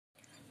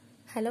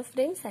Hello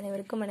friends,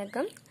 அனைவருக்கும்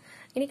வணக்கம்.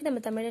 இன்னைக்கு நம்ம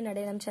தமிழ்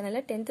நடையம்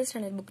சேனலில் 10th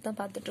ஸ்டாண்டர்ட் புக் தான்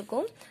பார்த்துட்டு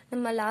இருக்கோம்.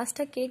 நம்ம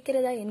லாஸ்ட்டாக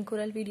கேட்கிறதா என்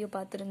குரல் வீடியோ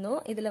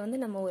பார்த்துருந்தோம். இதில்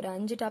நம்ம ஒரு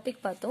 5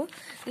 டாபிக் பார்த்தோம்.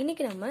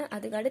 இன்னைக்கு நம்ம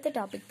அதுக்கு அடுத்த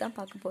டாபிக் தான்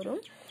பார்க்க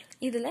போகிறோம்.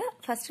 இதில்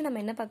ஃபர்ஸ்ட் நம்ம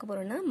என்ன பார்க்க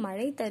போறோம்னா,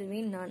 மழை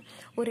தருவேன் நான்.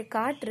 ஒரு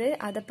காற்று,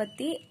 அதை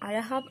பற்றி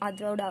அழகா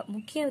அதோட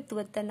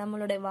முக்கியத்துவத்தை,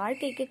 நம்மளோட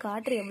வாழ்க்கைக்கு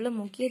காற்று எவ்வளோ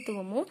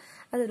முக்கியத்துவமோ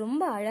அது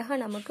ரொம்ப அழகா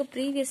நமக்கு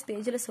ப்ரீவியஸ்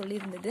பேஜில்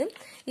சொல்லியிருந்தது.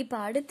 இப்போ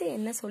அடுத்து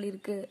என்ன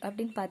சொல்லியிருக்கு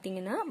அப்படின்னு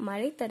பார்த்தீங்கன்னா,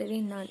 மழை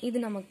தருவேன் நான். இது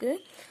நமக்கு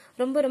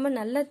ரொம்ப ரொம்ப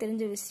நல்லா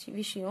தெரிஞ்ச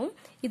விஷயம்.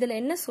 இதில்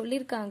என்ன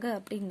சொல்லியிருக்காங்க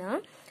அப்படின்னா,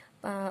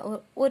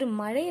 ஒரு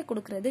மழையை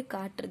கொடுக்கறது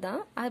காற்று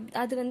தான்.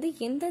 அது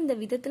எந்தெந்த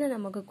விதத்தில்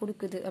நமக்கு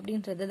கொடுக்குது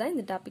அப்படின்றது தான்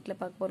இந்த டாப்பிக்கில்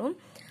பார்க்க போகிறோம்.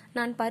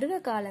 நான் பருவ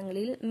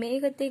காலங்களில்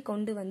மேகத்தை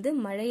கொண்டு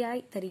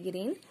மழையாய்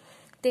தருகிறேன்.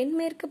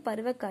 தென்மேற்கு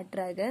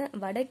பருவக்காற்றாக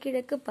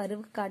வடகிழக்கு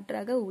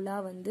பருவக்காற்றாக உலா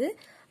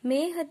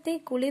மேகத்தை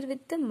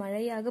குளிர்வித்து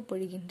மழையாக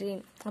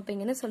பொழிகின்றேன். அப்போ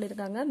இங்க என்ன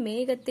சொல்லியிருக்காங்க,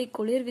 மேகத்தை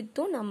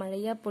குளிர்வித்தும் நான்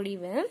மழையா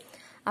பொழிவேன்.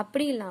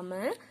 அப்படி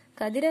இல்லாமல்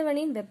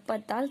கதிரவனின்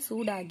வெப்பத்தால்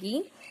சூடாகி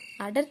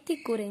அடர்த்தி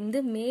குறைந்து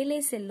மேலே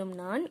செல்லும்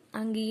நான்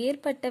அங்கு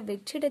ஏற்பட்ட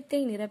வெற்றிடத்தை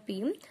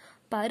நிரப்பியும்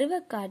பருவ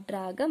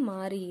காற்றாக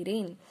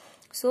மாறுகிறேன்.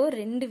 ஸோ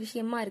 2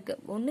 விஷயமா இருக்கு.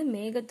 ஒன்று,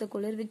 மேகத்தை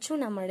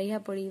குளிர்விச்சும் நான் மழையா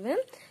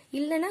பொழிவேன்,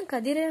 இல்லைன்னா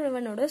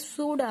கதிரவனோட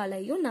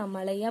சூடாலையும் நான்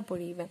மழையா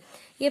பொழிவேன்.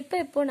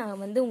 எப்போ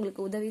நான்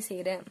உங்களுக்கு உதவி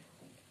செய்யறேன்,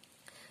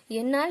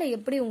 என்னால்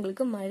எப்படி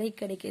உங்களுக்கு மழை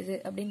கிடைக்குது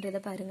அப்படின்றத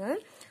பாருங்க.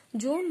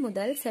 ஜூன்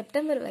முதல்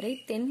செப்டம்பர் வரை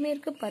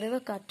தென்மேற்கு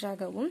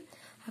பருவக்காற்றாகவும்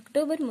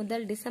அக்டோபர்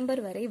முதல்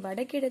டிசம்பர் வரை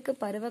வடகிழக்கு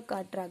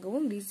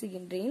பருவக்காற்றாகவும்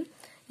வீசுகின்றேன்.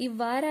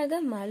 இவ்வாறாக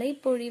மழை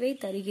பொழிவை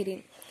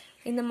தருகிறேன்.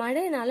 இந்த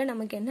மழையினால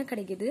நமக்கு என்ன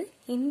கிடைக்குது?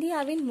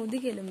 இந்தியாவின்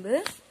முதுகெலும்பு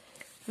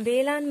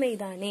வேளாண்மை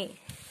தானே.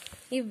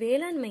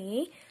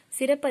 இவ்வேளாண்மையை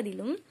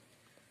சிறப்பதிலும்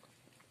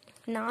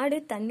நாடு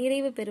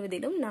தன்னிறைவு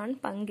பெறுவதிலும் நான்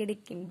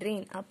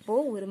பங்கெடுக்கின்றேன். அப்போ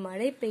ஒரு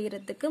மழை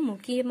பெய்யறதுக்கு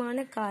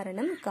முக்கியமான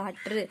காரணம்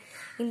காற்று.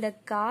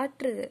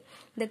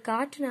 இந்த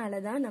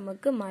காற்றுனாலதான்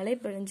நமக்கு மழை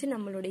பெய்ஞ்சு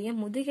நம்மளுடைய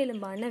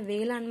முதுகெலும்பான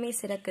வேளாண்மை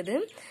சிறக்குது.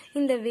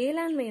 இந்த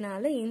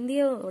வேளாண்மையினால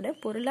இந்தியாவோட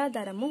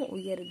பொருளாதாரமும்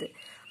உயருது.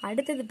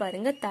 அடுத்தது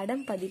பாருங்க,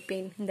 தடம்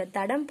பதிப்பேன். இந்த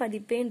தடம்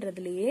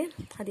பதிப்பேன்றதுலயே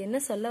அது என்ன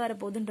சொல்ல வர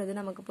போகுதுன்றது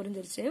நமக்கு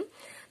புரிஞ்சிருச்சு.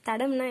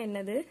 தடம்னா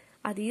என்னது?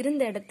 அது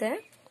இருந்த இடத்த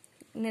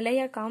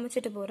நிலையா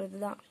காமிச்சிட்டு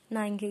போறதுதான்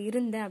நான் இங்க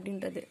இருந்தேன்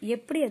அப்படின்றது.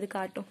 எப்படி அது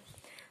காட்டும்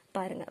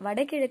பாருங்க.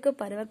 வடகிழக்கு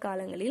பருவ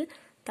காலங்களில்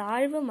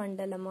தாழ்வு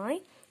மண்டலமாய்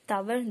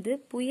தவழ்ந்து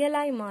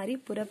புயலாய் மாறி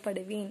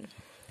புறப்படுவேன்.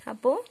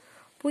 அப்போ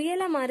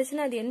புயலா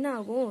மாறிச்சுன்னா அது என்ன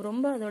ஆகும்?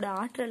 ரொம்ப அதோட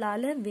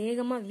ஆற்றலால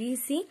வேகமா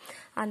வீசி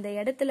அந்த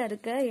இடத்துல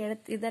இருக்க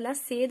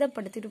இதெல்லாம்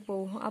சேதப்படுத்திட்டு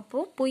போகும். அப்போ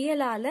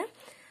புயலா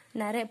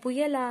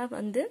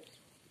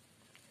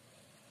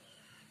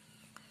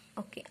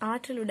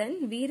ஆற்றலுடன்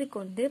வீறு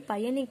கொண்டு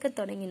பயணிக்க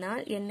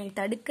தொடங்கினால் என்னை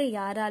தடுக்க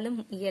யாராலும்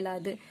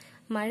இயலாது.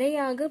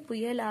 மழையாக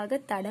புயலாக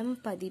தடம்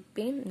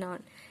பதிப்பேன்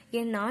நான்.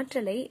 என்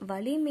ஆற்றலை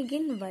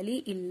வலிமிகின் வலி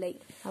இல்லை.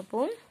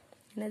 அப்போ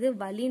என்னது?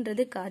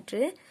 வலின்றது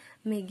காற்று,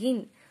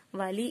 மிகின்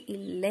வலி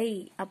இல்லை.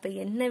 அப்ப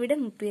என்னை விட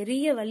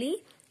பெரிய வலி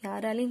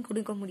யாராலையும்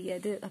கொடுக்க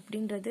முடியாது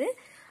அப்படின்றது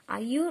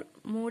ஐயூர்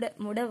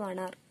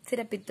முடவானார்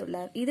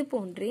சிறப்பித்துள்ளார். இது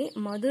போன்றே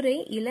மதுரை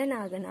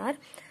இளநாகனார்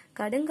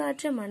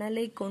கடுங்காற்று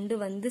மணலை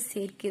கொண்டு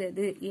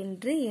சேர்க்கிறது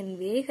என்று என்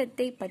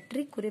வேகத்தை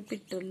பற்றி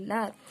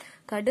குறிப்பிட்டுள்ளார்.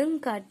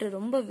 கடுங்காற்று,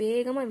 ரொம்ப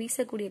வேகமா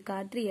வீசக்கூடிய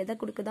காற்று எதை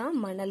கொடுக்குதான்?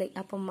 மணலை.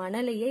 அப்ப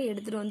மணலையே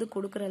எடுத்துட்டு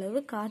கொடுக்கற அளவு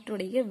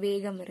காற்றுடைய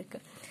வேகம் இருக்கு.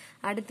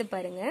 அடுத்து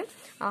பாருங்க,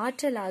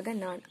 ஆற்றலாக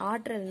நான்.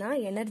 ஆற்றல்னா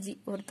எனர்ஜி.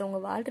 ஒருத்தவங்க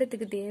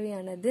வாழ்றதுக்கு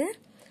தேவையானது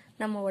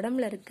நம்ம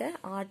உடம்புல இருக்க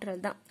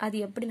ஆற்றல் தான். அது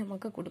எப்படி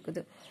நமக்கு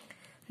கொடுக்குது?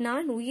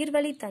 நான்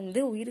உயிர்வலி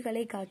தந்து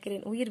உயிர்களை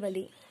காக்கிறேன்.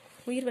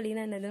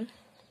 உயிர்வலினா என்னது?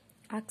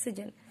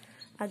 ஆக்சிஜன்.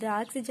 அது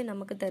ஆக்சிஜன்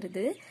நமக்கு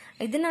தருது.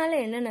 இதனால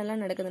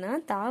என்னென்னலாம் நடக்குதுன்னா,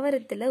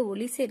 தாவரத்துல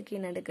ஒளி சேர்க்கை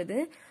நடக்குது.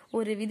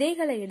 ஒரு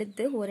விதைகளை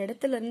எடுத்து ஒரு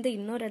இடத்துல இருந்து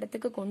இன்னொரு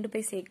இடத்துக்கு கொண்டு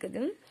போய்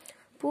சேர்க்குது.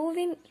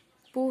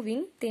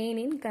 பூவின்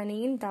தேனின்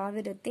கனியின்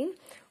தாவரத்தின்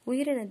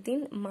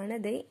உயிரினத்தின்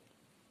மனதை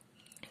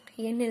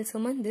என்னில்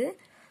சுமந்து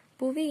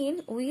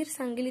புவியின் உயிர்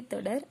சங்கிலி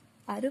தொடர்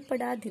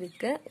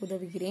அறுபடாதிருக்க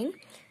உதவுகிறேன்.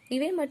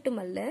 இவை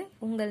மட்டுமல்ல,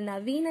 உங்கள்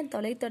நவீன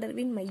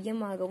தொலைத்தொடர்பின்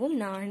மையமாகவும்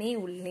நானே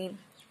உள்ளேன்.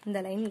 இந்த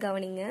லைன்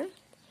கவனிங்க.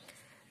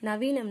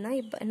 நவீனம்னா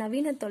இப்ப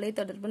நவீன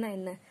தொலைத்தொடர்புனா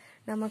என்ன?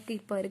 நமக்கு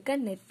இப்போ இருக்க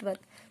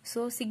network. So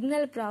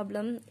signal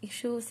problem,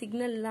 issue,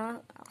 சிக்னல்லாம்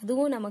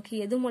அதுவும் நமக்கு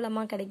எது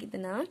மூலமா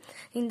கிடைக்குதுன்னா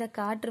இந்த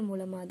காற்று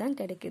மூலமா தான்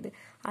கிடைக்குது.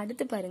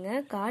 அடுத்து பாருங்க,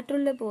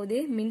 காற்றுள்ள போதே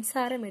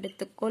மின்சாரம்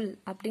எடுத்துக்கொள்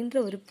அப்படின்ற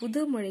ஒரு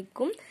புது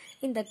மொழிக்கும்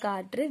இந்த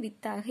காற்று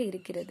வித்தாக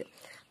இருக்கிறது.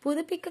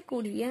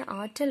 புதுப்பிக்கக்கூடிய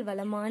ஆற்றல்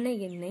வளமான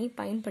எண்ணெய்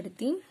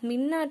பயன்படுத்தி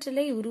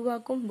மின்னாற்றலை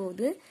உருவாக்கும்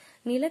போது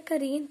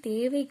நிலக்கரியின்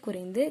தேவை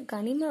குறைந்து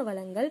கனிம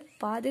வளங்கள்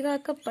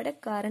பாதுகாக்கப்பட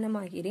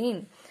காரணமாகிறேன்.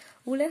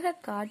 உலக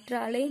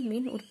காற்றாலை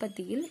மின்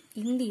உற்பத்தியில்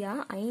இந்தியா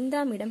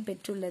 5ஆம் இடம்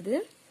பெற்றுள்ளது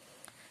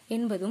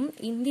என்பதும்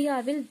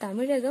இந்தியாவில்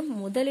தமிழகம்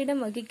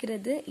முதலிடம்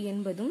வகிக்கிறது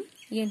என்பதும்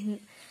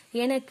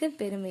எனக்கு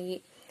பெருமையே.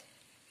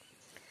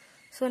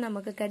 ஸோ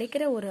நமக்கு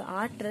கிடைக்கிற ஒரு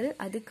ஆற்றல்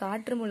அது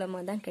காற்று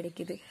மூலமா தான்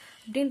கிடைக்குது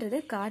அப்படின்றது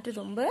காற்று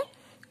ரொம்ப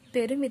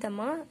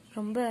பெருமிதமா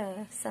ரொம்ப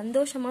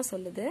சந்தோஷமா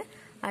சொல்லுது.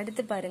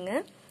 அடுத்து பாருங்க,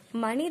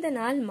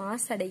 மனிதனால்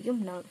மாசடையும்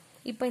நான்.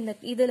 இப்ப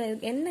இதுல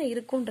என்ன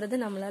இருக்குன்றது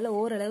நம்மளால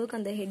ஓரளவுக்கு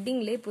அந்த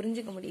ஹெட்டிங்லயே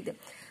புரிஞ்சுக்க முடியுது.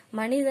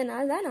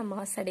 மனிதனால் தான் நான்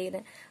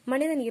மாசடைகிறேன்.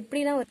 மனிதன்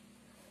எப்படிலாம்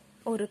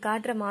ஒரு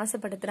காற்றை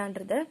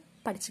மாசுபடுத்துறான்றத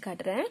படிச்சு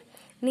காட்டுறேன்.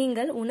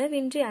 நீங்கள்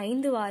உணவின்றி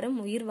 5 வாரம்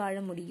உயிர் வாழ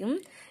முடியும்.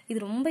 இது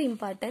ரொம்ப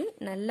இம்பார்ட்டன்ட்,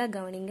 நல்லா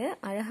கவனிங்க.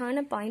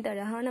 அழகான பாயிண்ட்,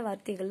 அழகான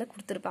வார்த்தைகள்ல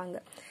கொடுத்திருப்பாங்க.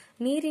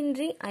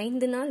 நீரின்றி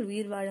 5 நாள்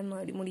உயிர் வாழ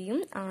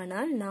முடியும்,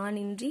 ஆனால்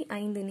நானின்றி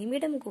 5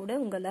 நிமிடம் கூட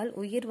உங்களால்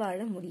உயிர் வாழ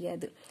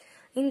முடியாது.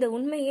 இந்த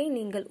உண்மையை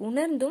நீங்கள்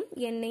உணர்ந்தும்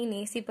என்னை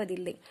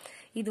நேசிப்பதில்லை.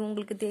 இது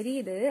உங்களுக்கு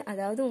தெரியுது.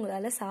 அதாவது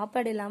உங்களால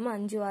சாப்பாடு இல்லாம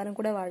 5 வாரம்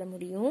கூட வாழ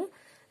முடியும்,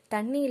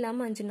 தண்ணி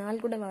இல்லாம 5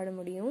 நாள் கூட வாழ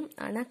முடியும்,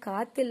 ஆனா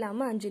காத்து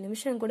இல்லாம 5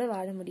 நிமிஷம் கூட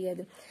வாழ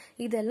முடியாது.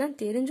 இதெல்லாம்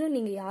தெரிஞ்சும்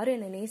நீங்க யாரும்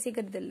என்ன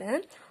நேசிக்கிறது இல்ல.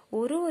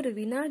 ஒரு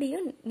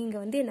வினாடியும்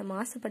நீங்க என்ன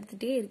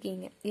மாசுபடுத்திட்டே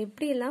இருக்கீங்க.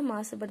 எப்படி எல்லாம்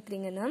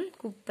மாசுபடுத்துறீங்கன்னா,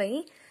 குப்பை,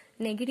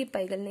 நெகிழி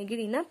பைகள்,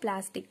 நெகிழினா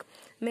பிளாஸ்டிக்,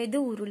 மெது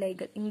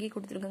உருளைகள், இங்கே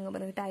கொடுத்துருக்காங்க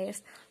பாருங்க,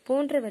 டயர்ஸ்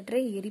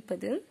போன்றவற்றை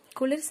எரிப்பது,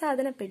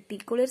 குளிர்சாதன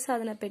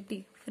பெட்டி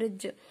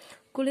ஃப்ரிட்ஜ்,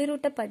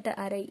 குளிரூட்டப்பட்ட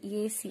அறை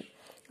ஏசி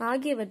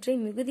ஆகியவற்றை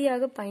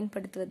மிகுதியாக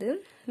பயன்படுத்துவது,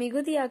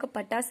 மிகுதியாக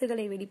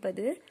பட்டாசுகளை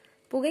வெடிப்பது,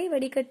 புகை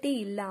வடிகட்டி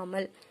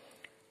இல்லாமல்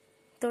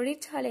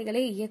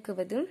தொழிற்சாலைகளை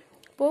இயக்குவது,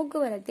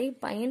 போக்குவரத்தை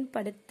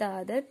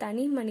பயன்படுத்தாத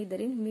தனி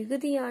மனிதரின்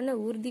மிகுதியான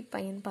ஊர்தி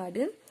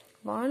பயன்பாடு,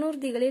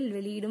 வானூர்திகளில்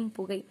வெளியிடும்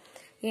புகை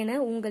என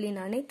உங்களின்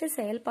அனைத்து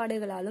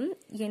செயல்பாடுகளாலும்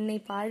என்னை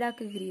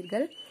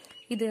பாழாக்குகிறீர்கள்.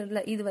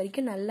 இது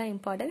வரைக்கும் நல்லா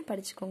இம்பார்ட்டன்ட்,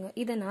 படிச்சுக்கோங்க.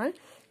 இதனால்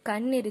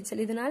கண்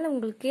எரிச்சல், இதனால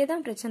உங்களுக்கே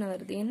தான் பிரச்சனை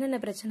வருது. என்னென்ன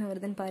பிரச்சனை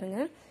வருதுன்னு பாருங்க.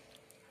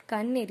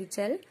 கண்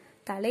எரிச்சல்,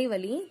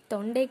 தலைவலி,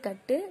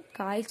 தொண்டைக்கட்டு,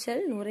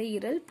 காய்ச்சல்,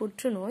 நுரையீரல்,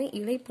 புற்றுநோய்,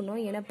 இளைப்பு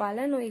நோய் என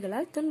பல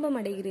நோய்களால் துன்பம்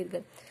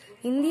அடைகிறீர்கள்.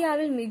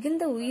 இந்தியாவில்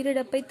மிகுந்த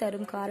உயிரிழப்பை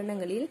தரும்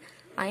காரணங்களில்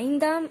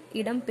 5ஆம்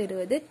இடம்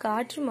பெறுவது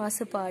காற்று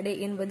மாசுபாடு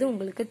என்பது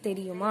உங்களுக்கு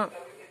தெரியுமா?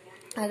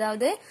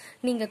 அதாவது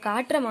நீங்க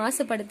காற்றை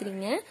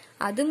மாசுபடுத்துறீங்க,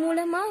 அது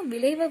மூலமா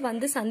விளைவை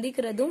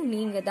சந்திக்கிறதும்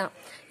நீங்க தான்.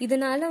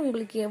 இதனால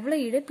உங்களுக்கு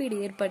எவ்வளவு இழப்பீடு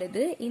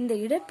ஏற்படுது? இந்த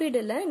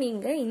இழப்பீடுல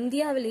நீங்க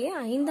இந்தியாவிலேயே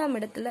 5ஆம்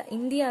இடத்துல,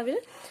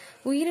 இந்தியாவில்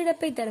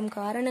உயிரிழப்பை தரும்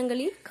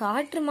காரணங்களில்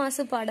காற்று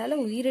மாசுபாடால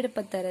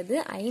உயிரிழப்பை தரது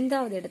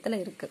 5வது இடத்துல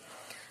இருக்கு.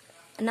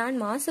 நான்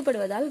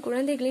மாசுபடுவதால்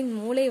குழந்தைகளின்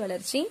மூளை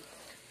வளர்ச்சி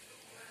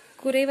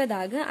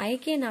குறைவதாக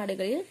ஐக்கிய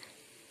நாடுகளில்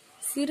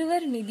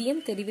சிறுவர்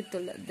நிதியம்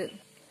தெரிவித்துள்ளது.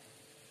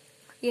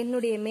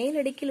 என்னுடைய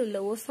மேலடுக்கில் உள்ள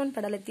ஓசோன்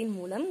படலத்தின்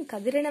மூலம்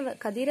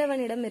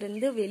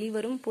கதிரவனிடமிருந்து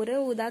வெளிவரும் புற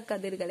ஊதா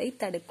கதிர்களை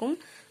தடுக்கும்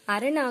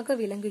அரணாக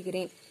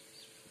விளங்குகிறேன்.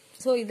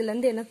 சோ இதுல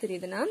இருந்து என்ன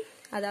தெரியுதுன்னா,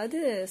 அதாவது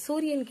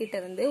சூரியன் கிட்ட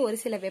இருந்து ஒரு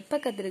சில வெப்ப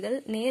கதிர்கள்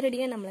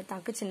நேரடியா நம்மளை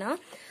தாக்குச்சுன்னா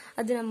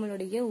அது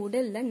நம்மளுடைய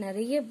உடல்ல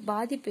நிறைய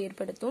பாதிப்பு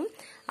ஏற்படுத்தும்.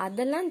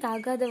 அதெல்லாம்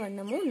தாக்காத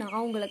வண்ணமும்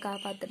நான் உங்களை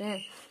காப்பாத்துறேன்.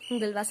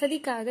 உங்கள்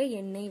வசதிக்காக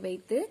என்னை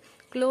வைத்து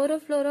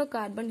குளோரோஃபுளோரோ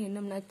கார்பன்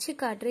என்னும் நச்சு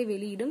காற்றை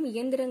வெளியிடும்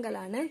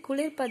இயந்திரங்களான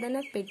குளிர்பதன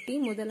பெட்டி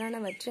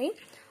முதலானவற்றை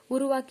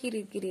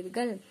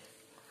உருவாக்கியிருக்கிறீர்கள்.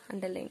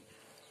 அண்டர்லைன்.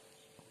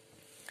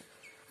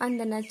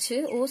 அந்த நச்சு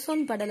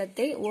ஓசோன்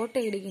படலத்தை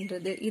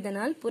ஓட்டையிடுகின்றது.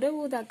 இதனால் புற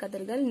ஊதா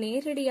கதிர்கள்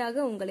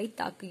நேரடியாக உங்களை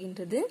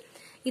தாக்குகின்றது.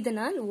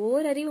 இதனால்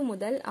ஓரறிவு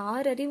முதல்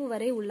 6 அறிவு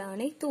வரை உள்ள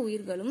அனைத்து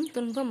உயிர்களும்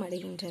துன்பம்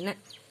அடைகின்றன.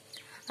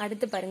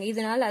 அடுத்து பாருங்க,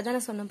 இதனால் அதான்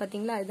நான் சொன்னேன்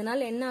பாத்தீங்களா,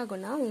 இதனால் என்ன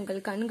ஆகும்னா உங்கள்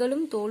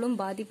கண்களும் தோலும்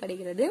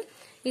பாதிப்படைகிறது.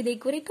 இதை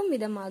குறைக்கும்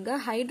விதமாக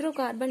ஹைட்ரோ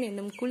கார்பன்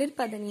என்னும்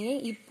குளிர்பதனியை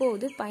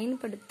இப்போது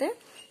பயன்படுத்த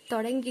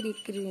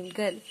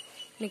தொடங்கியிருக்கிறீர்கள்.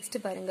 நெக்ஸ்ட்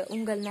பாருங்க,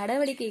 உங்கள்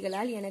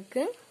நடவடிக்கைகளால்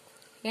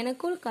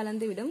எனக்குள்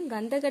கலந்துவிடும்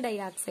கந்தக di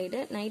oxide,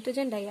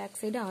 nitrogen di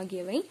oxide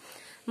ஆகியவை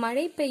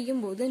மழை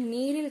பெய்யும் போது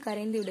நீரில்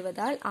கரைந்து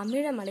விடுவதால்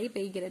அமில மழை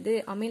பெய்கிறது.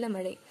 அமில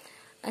மழை,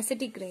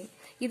 அசிட்டிக் ரெயின்.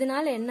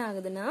 இதனால என்ன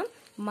ஆகுதுன்னா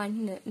மண்,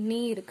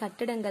 நீர்,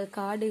 கட்டடங்கள்,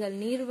 காடுகள்,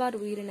 நீர்வாழ்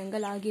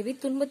உயிரினங்கள் ஆகியவை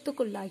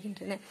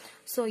துன்பத்துக்குள்ளாகின்றன.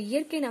 சோ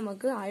இயற்கை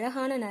நமக்கு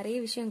அழகான நிறைய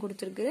விஷயம்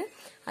கொடுத்திருக்கு.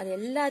 அது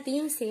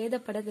எல்லாத்தையும்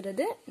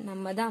சேதப்படுத்துறது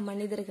நம்ம தான்,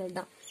 மனிதர்கள்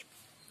தான்.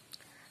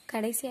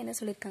 கடைசியா என்ன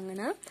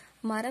சொல்லிருக்காங்கன்னா,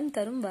 மரம்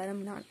தரும்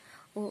வரம் நான்.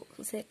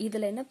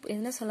 இதுல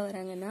என்ன சொல்ல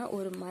வராங்கன்னா,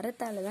 ஒரு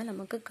மரத்தாலதான்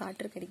நமக்கு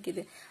காற்று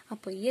கிடைக்குது.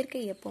 அப்போ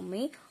இயற்கை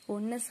எப்பவுமே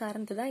ஒன்னு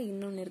சார்ந்துதான்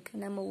இன்னொன்னு இருக்கு.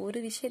 நம்ம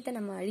ஒரு விஷயத்த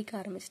நம்ம அழிக்க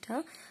ஆரம்பிச்சிட்டா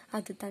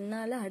அது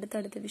தன்னால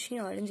அடுத்தடுத்த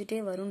விஷயம்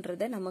அழிஞ்சிட்டே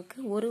வரும்ன்றத நமக்கு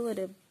ஒரு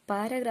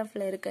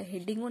பாராகிராஃப்ல இருக்க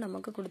ஹெட்டிங்கும்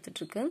நமக்கு கொடுத்துட்டு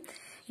இருக்கு.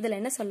 இதுல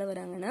என்ன சொல்ல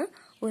வராங்கன்னா,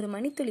 ஒரு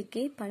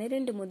மணித்துளிக்கு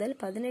 12 முதல்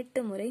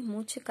 18 முறை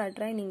மூச்சு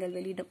காற்றாய் நீங்கள்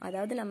வெளியிடும்.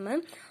 அதாவது நம்ம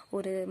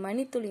ஒரு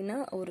மணித்துளினா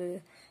ஒரு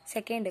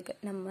செகண்டுக்கு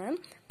நம்ம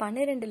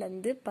 12ல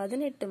இருந்து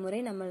 18 முறை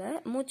நம்மள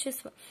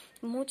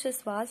மூச்சு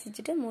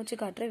சுவாசிச்சுட்டு மூச்சு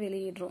காற்றை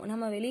வெளியிடுறோம்.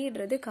 நம்ம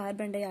வெளியிடுறது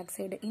கார்பன் டை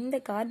ஆக்சைடு. இந்த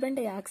கார்பன்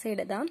டை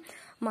ஆக்சைடை தான்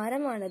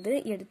மரமானது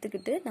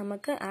எடுத்துக்கிட்டு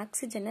நமக்கு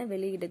ஆக்சிஜனை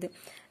வெளியிடுது.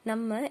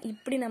 நம்ம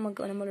இப்படி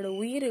நம்மளோட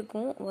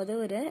உயிருக்கும்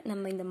உதவுற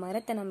நம்ம இந்த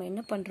மரத்தை நம்ம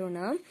என்ன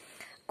பண்றோம்னா,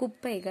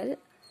 குப்பைகள்,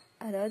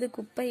 அதாவது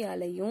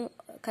குப்பையாலையும்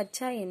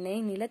கச்சா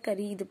எண்ணெய்,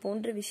 நிலக்கரி இது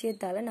போன்ற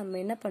விஷயத்தால நம்ம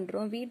என்ன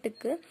பண்றோம்,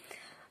 வீட்டுக்கு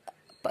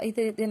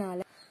இதனால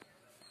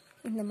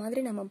இந்த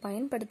மாதிரி நம்ம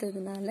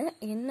பயன்படுத்துறதுனால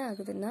என்ன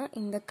ஆகுதுன்னா,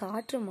 இந்த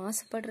காற்று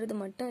மாசுபடுறது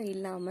மட்டும்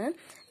இல்லாமல்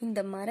இந்த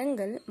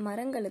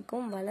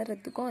மரங்களுக்கும்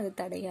வளர்கிறதுக்கும் அது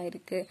தடையாக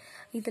இருக்குது.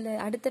 இதில்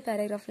அடுத்த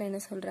பேராகிராஃபில்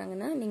என்ன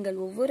சொல்கிறாங்கன்னா,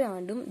 நீங்கள் ஒவ்வொரு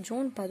ஆண்டும்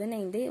ஜூன்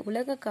 15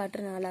 உலக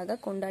காற்று நாளாக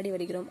கொண்டாடி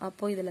வருகிறோம்.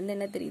 அப்போது இதுலேருந்து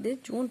என்ன தெரியுது,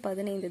 ஜூன்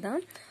 15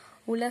 தான்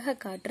உலக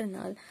காற்று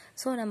நாள்.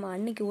 ஸோ நம்ம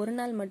அன்னைக்கு ஒரு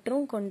நாள்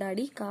மட்டும்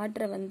கொண்டாடி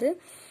காற்றை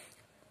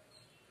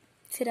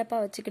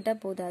சிறப்பாக வச்சுக்கிட்டா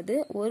போதாது,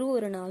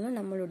 ஒரு நாளும்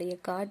நம்மளுடைய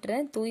காற்றை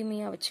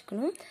தூய்மையாக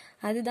வச்சுக்கணும்.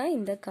 அதுதான்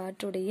இந்த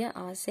காற்றுடைய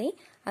ஆசை.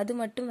 அது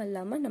மட்டும்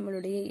இல்லாமல்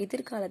நம்மளுடைய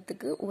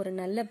எதிர்காலத்துக்கு ஒரு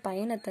நல்ல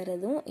பயனை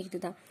தரதும்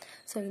இதுதான்.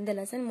 ஸோ இந்த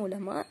லெசன்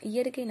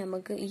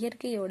மூலமாக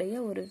இயற்கையோடைய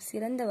ஒரு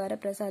சிறந்த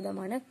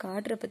வரப்பிரசாதமான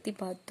காற்றை பற்றி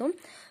பார்த்தோம்.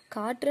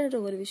 காற்றுன்ற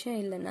ஒரு விஷயம்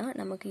இல்லைன்னா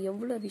நமக்கு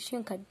எவ்வளோ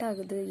விஷயம் கட்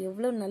ஆகுது,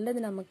 எவ்வளோ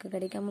நல்லது நமக்கு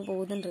கிடைக்காம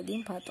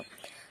போகுதுன்றதையும் பார்த்தோம்.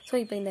 ஸோ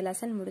இப்போ இந்த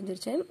லெசன்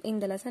முடிஞ்சிருச்சு.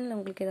 இந்த லெசனில்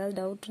உங்களுக்கு ஏதாவது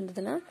டவுட்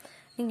இருந்ததுன்னா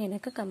நீங்கள்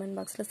எனக்கு கமெண்ட்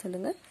பாக்ஸில்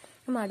சொல்லுங்கள்.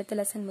 நம்ம அடுத்த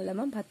லெசன்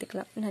மூலமாக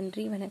பார்த்துக்கலாம்.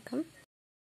 நன்றி, வணக்கம்.